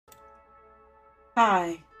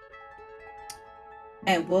Hi,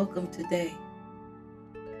 and welcome today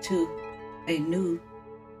to a new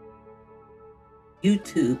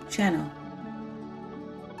YouTube channel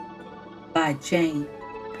by Jane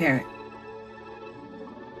Parent.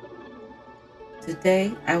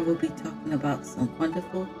 Today, I will be talking about some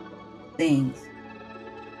wonderful things.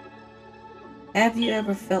 Have you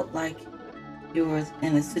ever felt like you were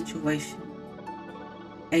in a situation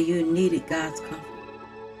and you needed God's comfort?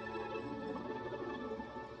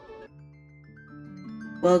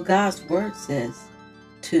 Well, God's word says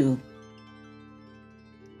to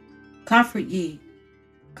comfort ye,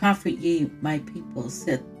 my people,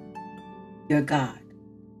 said your God.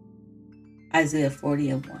 Isaiah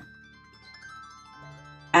 40 and 1.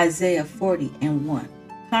 Isaiah 40 and 1.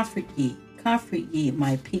 Comfort ye,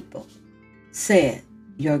 my people, said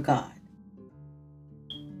your God.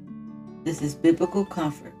 This is biblical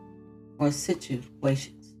comfort for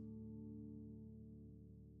situations.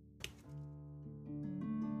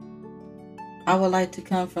 I would like to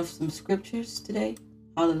come from some scriptures today.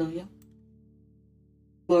 Hallelujah.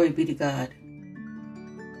 Glory be to God.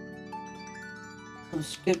 Some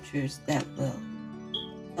scriptures that will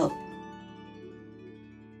help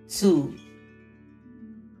soothe,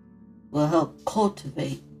 will help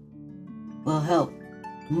cultivate, will help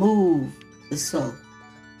move the soul,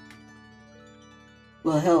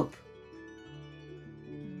 will help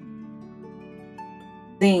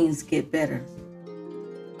things get better.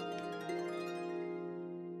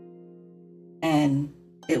 And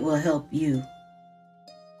it will help you.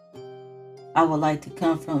 I would like to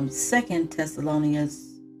come from 2 Thessalonians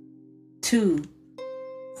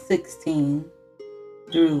 2:16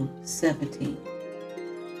 through 17.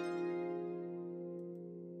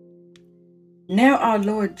 Now our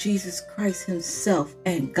Lord Jesus Christ himself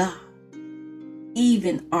and God,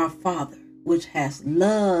 even our Father, which has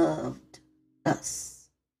loved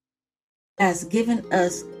us, has given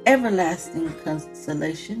us everlasting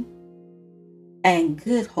consolation and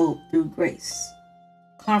good hope through grace,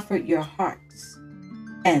 comfort your hearts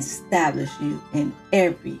and establish you in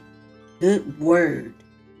every good word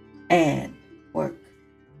and work.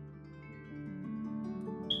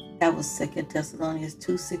 That was 2 Thessalonians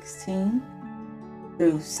 2:16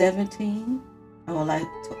 through 17. I would like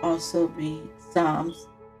to also read Psalms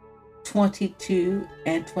 22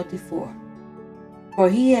 and 24. For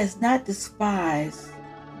he has not despised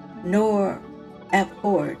nor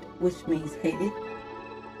abhorred, which means hated,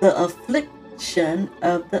 the affliction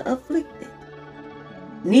of the afflicted.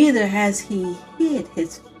 Neither has he hid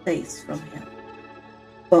his face from him.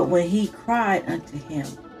 But when he cried unto him,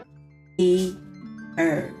 he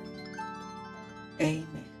heard.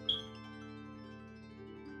 Amen.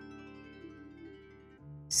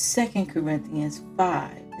 2 Corinthians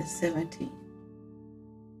 5:17.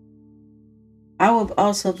 I will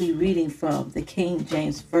also be reading from the King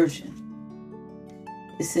James Version.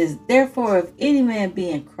 It says, therefore, if any man be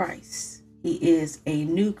in Christ, he is a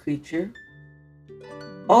new creature.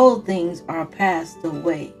 Old things are passed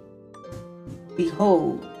away.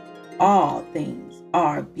 Behold, all things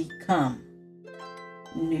are become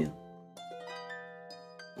new.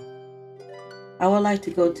 I would like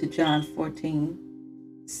to go to John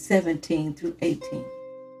 14:17 through 18.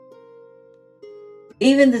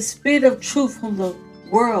 Even the Spirit of truth whom the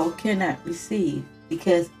world cannot receive,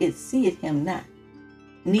 because it seeth him not,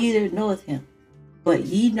 neither knoweth him. But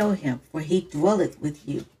ye know him, for he dwelleth with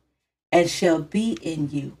you, and shall be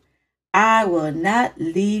in you. I will not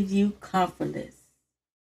leave you comfortless.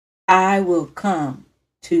 I will come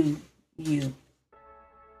to you.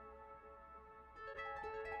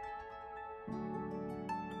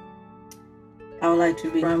 I would like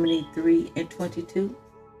to read Deuteronomy 3:22.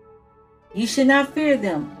 You should not fear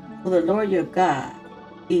them, for the Lord your God,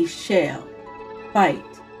 he shall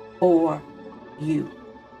fight for you.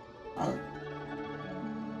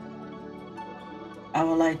 I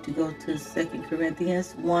would like to go to 2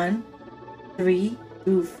 Corinthians 1:3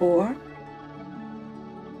 through 4.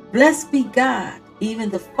 Blessed be God, even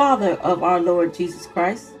the Father of our Lord Jesus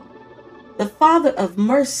Christ, the Father of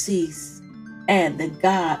mercies and the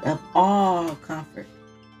God of all comfort,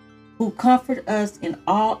 who comfort us in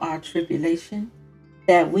all our tribulation,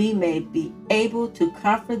 that we may be able to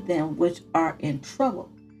comfort them which are in trouble,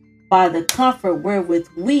 by the comfort wherewith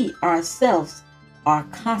we ourselves are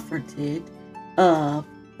comforted of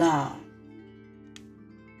God.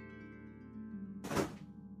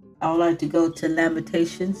 I would like to go to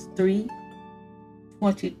Lamentations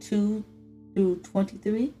 3:22 through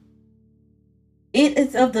 23. It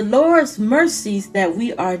is of the Lord's mercies that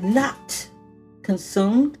we are not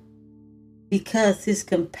consumed, because his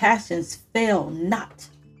compassions fail not.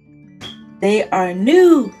 They are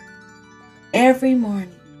new every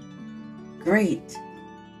morning. Great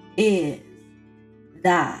is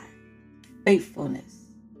thy faithfulness.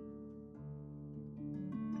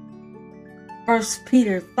 1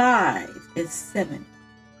 Peter 5:7.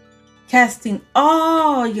 Casting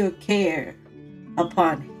all your care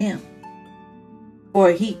upon him,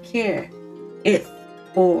 for he careth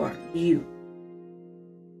for you.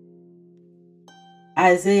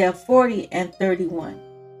 Isaiah 40:31.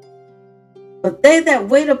 But they that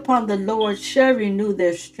wait upon the Lord shall renew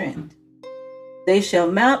their strength. They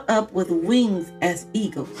shall mount up with wings as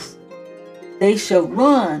eagles. They shall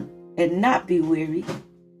run and not be weary,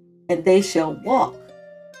 and they shall walk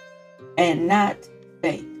and not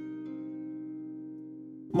faint.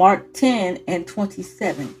 Mark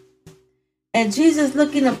 10:27. And Jesus,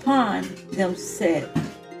 looking upon them, said,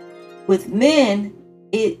 with men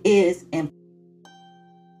it is impossible,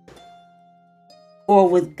 for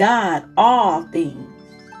with God all things,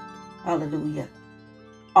 hallelujah,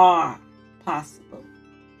 are possible.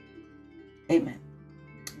 Amen.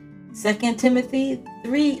 2 Timothy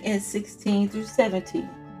 3:16-17.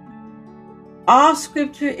 All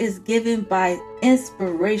scripture is given by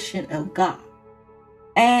inspiration of God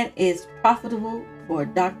and is profitable for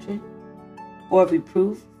doctrine, for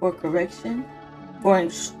reproof, for correction, for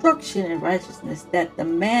instruction in righteousness, that the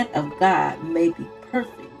man of God may be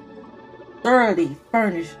perfect, thoroughly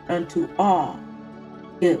furnished unto all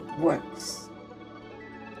good works.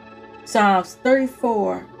 Psalms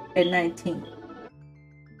 34:19.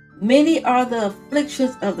 Many are the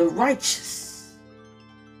afflictions of the righteous,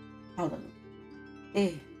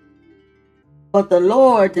 hallelujah, but the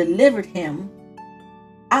Lord delivered him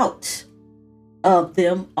out of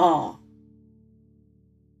them all.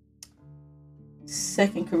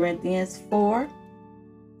 2 Corinthians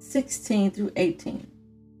 4:16-18.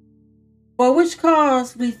 For which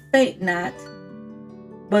cause we faint not,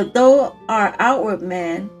 but though our outward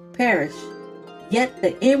man perish, yet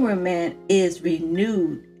the inward man is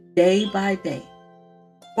renewed day by day.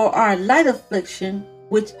 For our light affliction,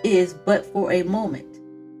 which is but for a moment,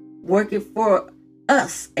 worketh for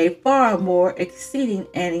us a far more exceeding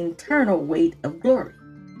and eternal weight of glory.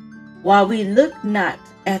 While we look not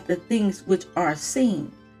at the things which are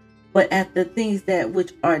seen, but at the things that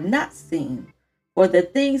which are not seen. For the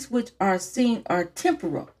things which are seen are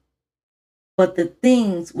temporal, but the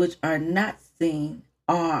things which are not seen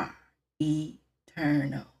are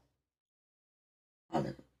eternal.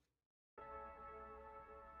 Hallelujah.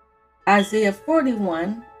 Isaiah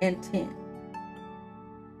 41:10.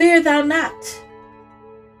 Fear thou not,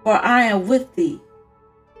 for I am with thee.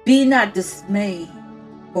 Be not dismayed,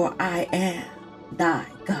 for I am thy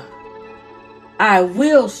God. I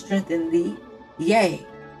will strengthen thee, yea,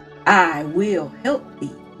 I will help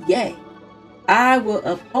thee, yea, I will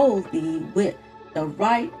uphold thee with the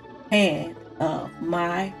right hand of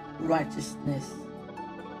my righteousness.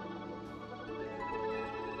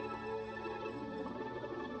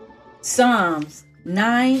 Psalms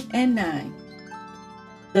 9:9.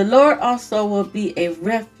 The Lord also will be a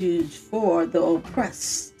refuge for the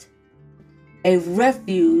oppressed, a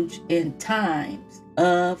refuge in times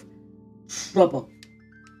of trouble.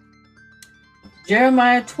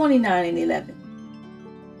 Jeremiah 29:11.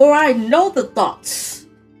 For I know the thoughts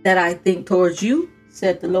that I think towards you,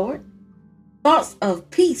 said the Lord, thoughts of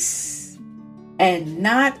peace and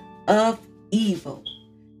not of evil,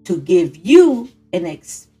 to give you an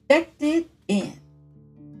expected end.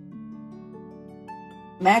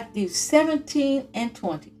 Matthew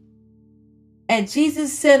 17:20. And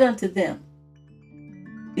Jesus said unto them,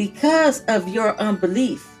 because of your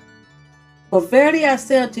unbelief, for verily I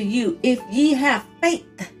say unto you, if ye have faith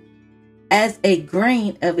as a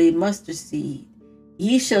grain of a mustard seed,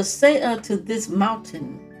 ye shall say unto this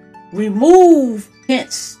mountain, remove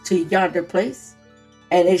hence to yonder place,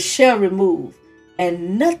 and it shall remove,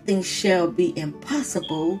 and nothing shall be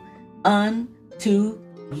impossible unto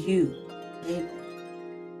you. Amen.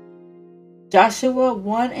 Joshua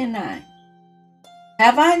 1:9.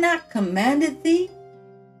 Have I not commanded thee?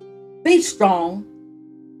 Be strong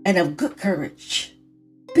and of good courage.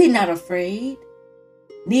 Be not afraid,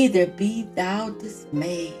 neither be thou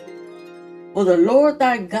dismayed. For the Lord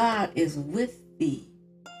thy God is with thee,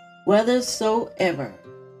 whithersoever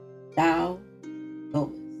thou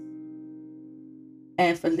goest.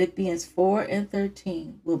 And Philippians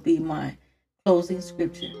 4:13 will be my closing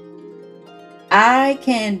scripture. I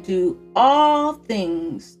can do all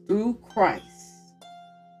things through Christ,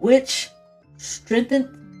 which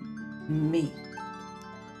strengtheneth me.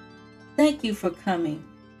 Thank you for coming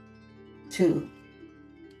to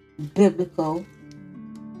Biblical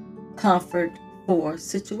Comfort for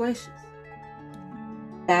Situations.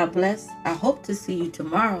 God bless. I hope to see you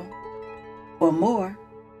tomorrow for more.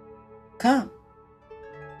 Come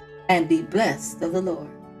and be blessed of the Lord.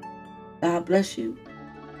 God bless you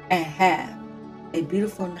and have a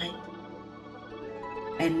beautiful night.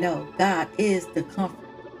 And know God is the comfort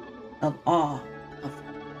of all